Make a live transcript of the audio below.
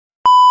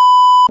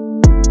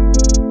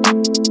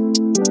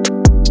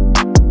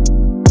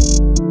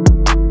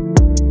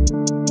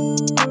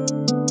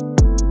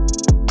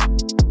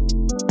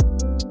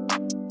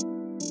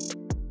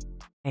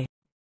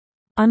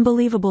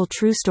Unbelievable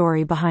true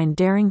story behind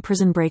daring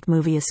prison break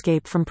movie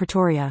Escape from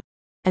Pretoria,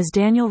 as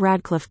Daniel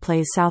Radcliffe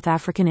plays South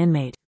African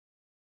inmate.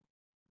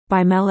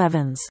 By Mel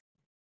Evans.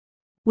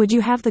 Would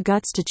you have the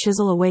guts to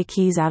chisel away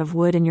keys out of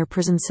wood in your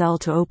prison cell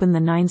to open the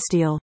 9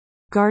 steel,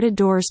 guarded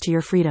doors to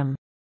your freedom,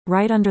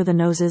 right under the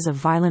noses of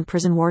violent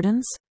prison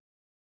wardens?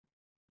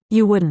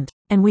 You wouldn't,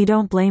 and we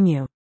don't blame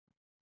you.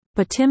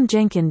 But Tim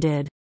Jenkin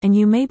did, and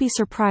you may be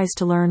surprised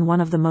to learn one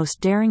of the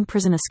most daring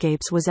prison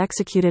escapes was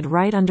executed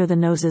right under the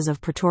noses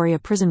of Pretoria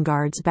prison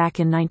guards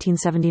back in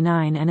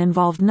 1979 and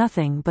involved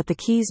nothing but the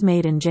keys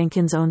made in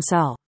Jenkin's own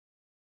cell.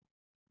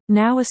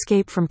 Now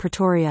Escape from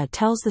Pretoria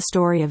tells the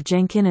story of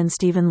Jenkin and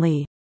Stephen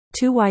Lee,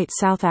 2 white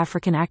South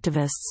African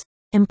activists,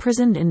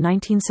 imprisoned in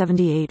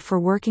 1978 for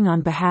working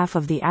on behalf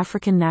of the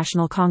African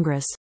National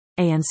Congress,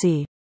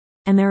 ANC,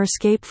 and their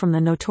escape from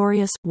the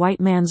notorious, white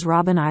man's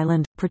Robben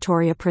Island,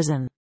 Pretoria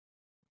prison.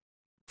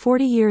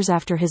 40 years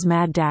after his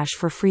mad dash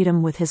for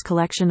freedom with his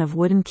collection of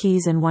wooden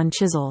keys and 1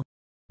 chisel,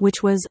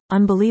 which was,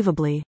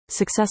 unbelievably,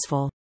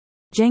 successful,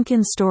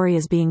 Jenkin's story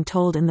is being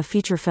told in the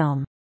feature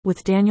film,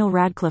 with Daniel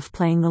Radcliffe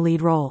playing the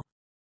lead role.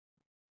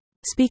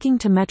 Speaking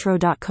to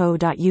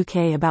Metro.co.uk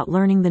about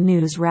learning the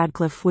news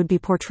Radcliffe would be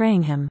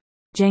portraying him,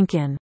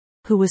 Jenkin,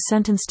 who was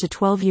sentenced to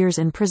 12 years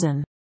in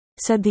prison,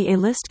 said the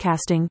A-list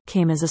casting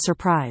came as a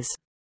surprise.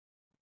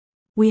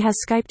 We has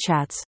Skype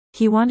chats,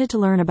 he wanted to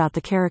learn about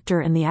the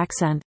character and the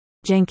accent.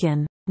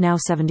 Jenkin, now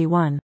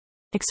 71,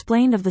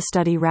 explained of the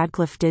study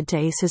Radcliffe did to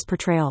ace his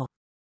portrayal.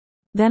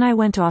 Then I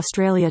went to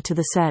Australia to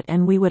the set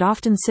and we would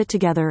often sit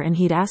together and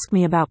he'd ask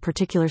me about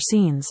particular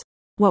scenes,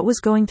 what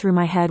was going through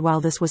my head while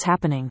this was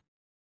happening.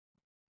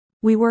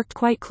 We worked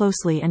quite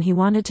closely and he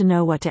wanted to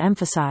know what to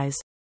emphasize.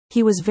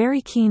 He was very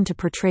keen to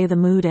portray the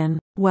mood and,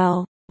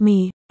 well,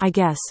 me, I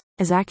guess,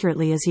 as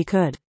accurately as he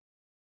could.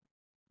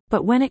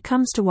 But when it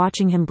comes to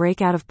watching him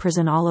break out of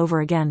prison all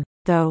over again,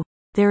 though,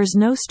 there is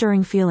no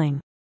stirring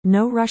feeling,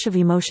 no rush of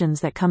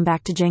emotions that come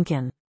back to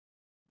Jenkin.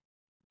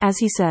 As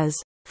he says,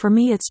 for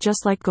me it's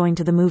just like going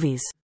to the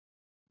movies.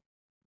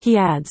 He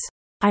adds,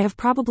 I have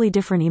probably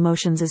different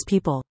emotions as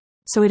people,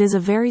 so it is a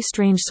very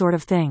strange sort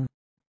of thing.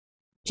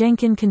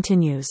 Jenkin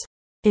continues,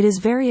 it is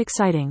very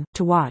exciting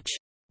to watch,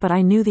 but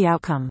I knew the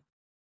outcome.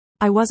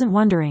 I wasn't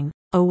wondering,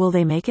 oh, will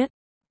they make it?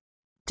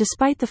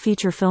 Despite the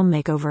feature film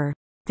makeover,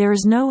 there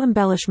is no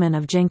embellishment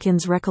of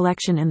Jenkin's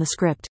recollection in the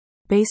script,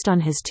 based on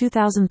his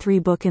 2003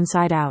 book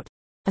Inside Out,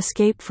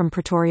 Escape from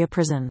Pretoria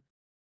Prison.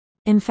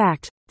 In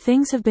fact,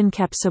 things have been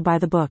kept so by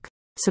the book,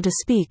 so to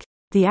speak.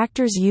 The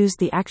actors used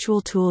the actual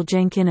tool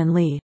Jenkin and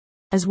Lee,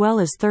 as well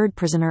as third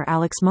prisoner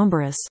Alex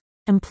Mombaris,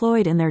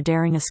 employed in their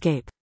daring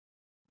escape.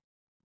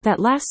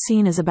 That last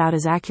scene is about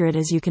as accurate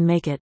as you can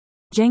make it.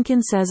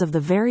 Jenkin says of the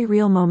very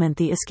real moment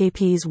the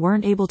escapees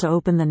weren't able to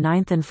open the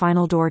 9th and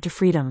final door to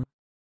freedom.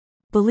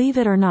 Believe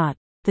it or not,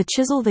 the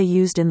chisel they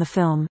used in the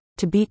film,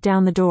 to beat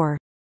down the door,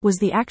 was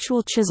the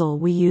actual chisel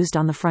we used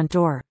on the front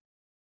door.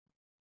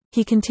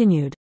 He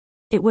continued.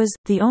 It was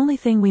the only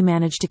thing we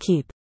managed to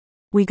keep.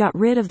 We got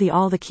rid of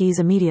all the keys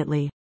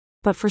immediately,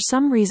 but for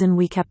some reason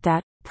we kept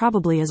that,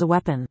 probably as a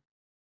weapon.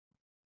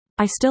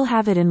 I still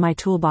have it in my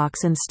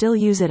toolbox and still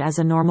use it as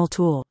a normal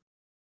tool.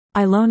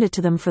 I loaned it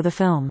to them for the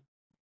film.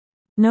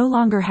 No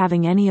longer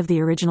having any of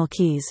the original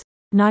keys,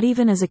 not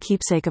even as a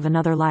keepsake of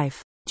another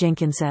life,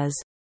 Jenkin says.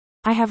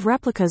 I have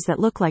replicas that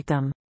look like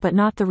them, but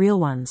not the real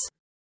ones.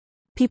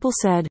 People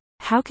said,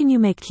 how can you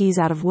make keys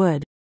out of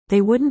wood?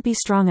 They wouldn't be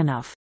strong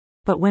enough.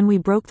 But when we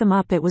broke them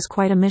up it was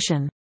quite a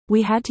mission,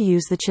 we had to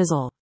use the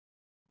chisel.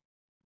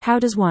 How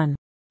does one,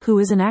 who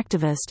is an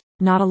activist,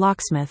 not a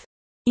locksmith,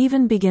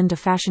 even begin to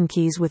fashion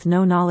keys with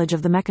no knowledge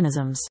of the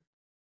mechanisms?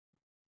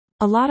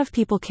 A lot of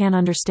people can't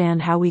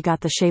understand how we got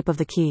the shape of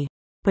the key,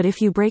 but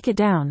if you break it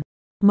down,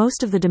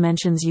 most of the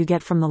dimensions you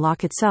get from the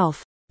lock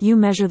itself, you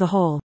measure the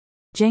hole.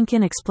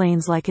 Jenkin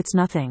explains like it's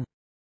nothing.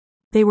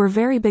 They were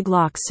very big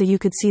locks so you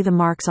could see the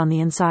marks on the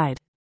inside.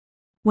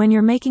 When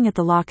you're making it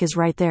the lock is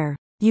right there.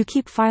 You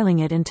keep filing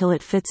it until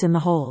it fits in the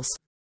holes.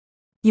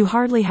 You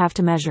hardly have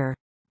to measure.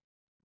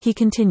 He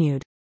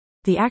continued.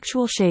 The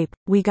actual shape,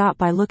 we got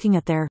by looking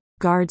at their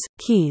guards'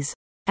 keys,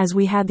 as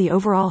we had the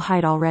overall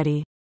height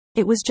already.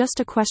 It was just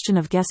a question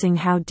of guessing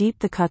how deep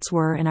the cuts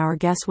were and our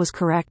guess was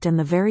correct and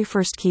the very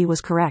first key was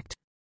correct.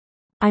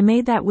 I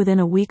made that within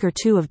a week or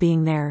 2 of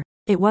being there,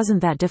 it wasn't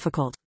that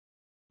difficult.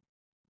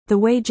 The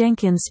way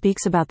Jenkins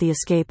speaks about the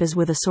escape is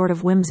with a sort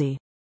of whimsy,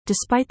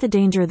 despite the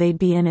danger they'd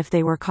be in if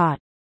they were caught.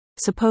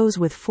 Suppose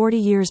with 40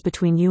 years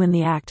between you and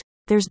the act,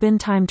 there's been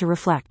time to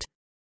reflect.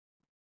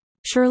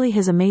 Surely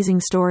his amazing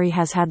story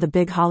has had the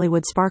big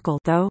Hollywood sparkle,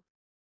 though?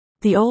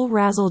 The old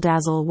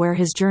razzle-dazzle where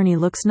his journey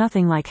looks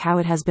nothing like how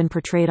it has been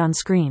portrayed on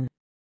screen.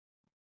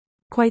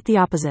 Quite the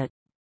opposite.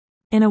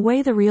 In a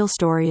way the real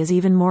story is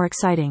even more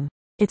exciting.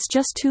 It's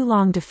just too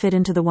long to fit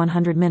into the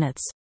 100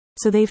 minutes.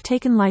 So they've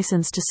taken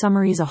license to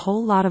summarize a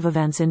whole lot of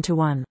events into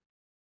one.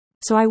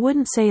 So I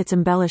wouldn't say it's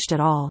embellished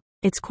at all,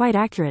 it's quite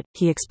accurate,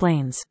 he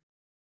explains.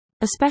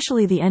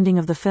 Especially the ending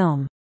of the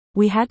film.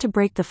 We had to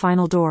break the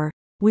final door,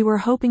 we were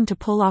hoping to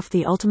pull off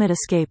the ultimate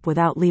escape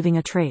without leaving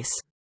a trace.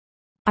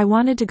 I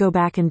wanted to go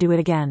back and do it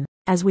again,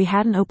 as we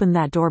hadn't opened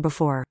that door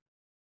before.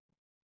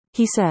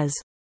 He says.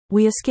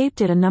 We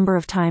escaped it a number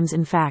of times,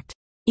 in fact,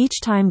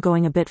 each time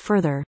going a bit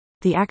further.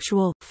 The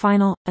actual,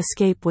 final,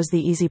 escape was the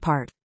easy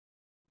part.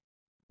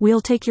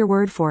 We'll take your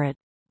word for it.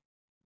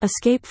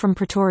 Escape from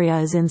Pretoria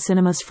is in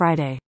cinemas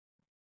Friday.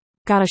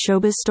 Got a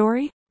showbiz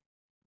story?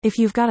 If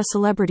you've got a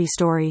celebrity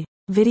story,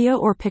 video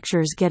or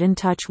pictures, get in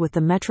touch with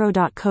the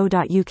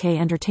metro.co.uk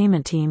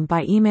entertainment team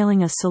by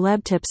emailing us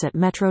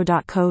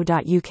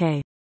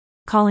celebtips@metro.co.uk,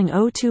 calling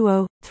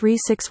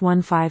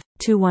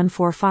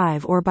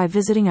 020-3615-2145 or by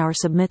visiting our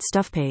Submit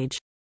Stuff page.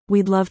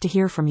 We'd love to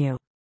hear from you.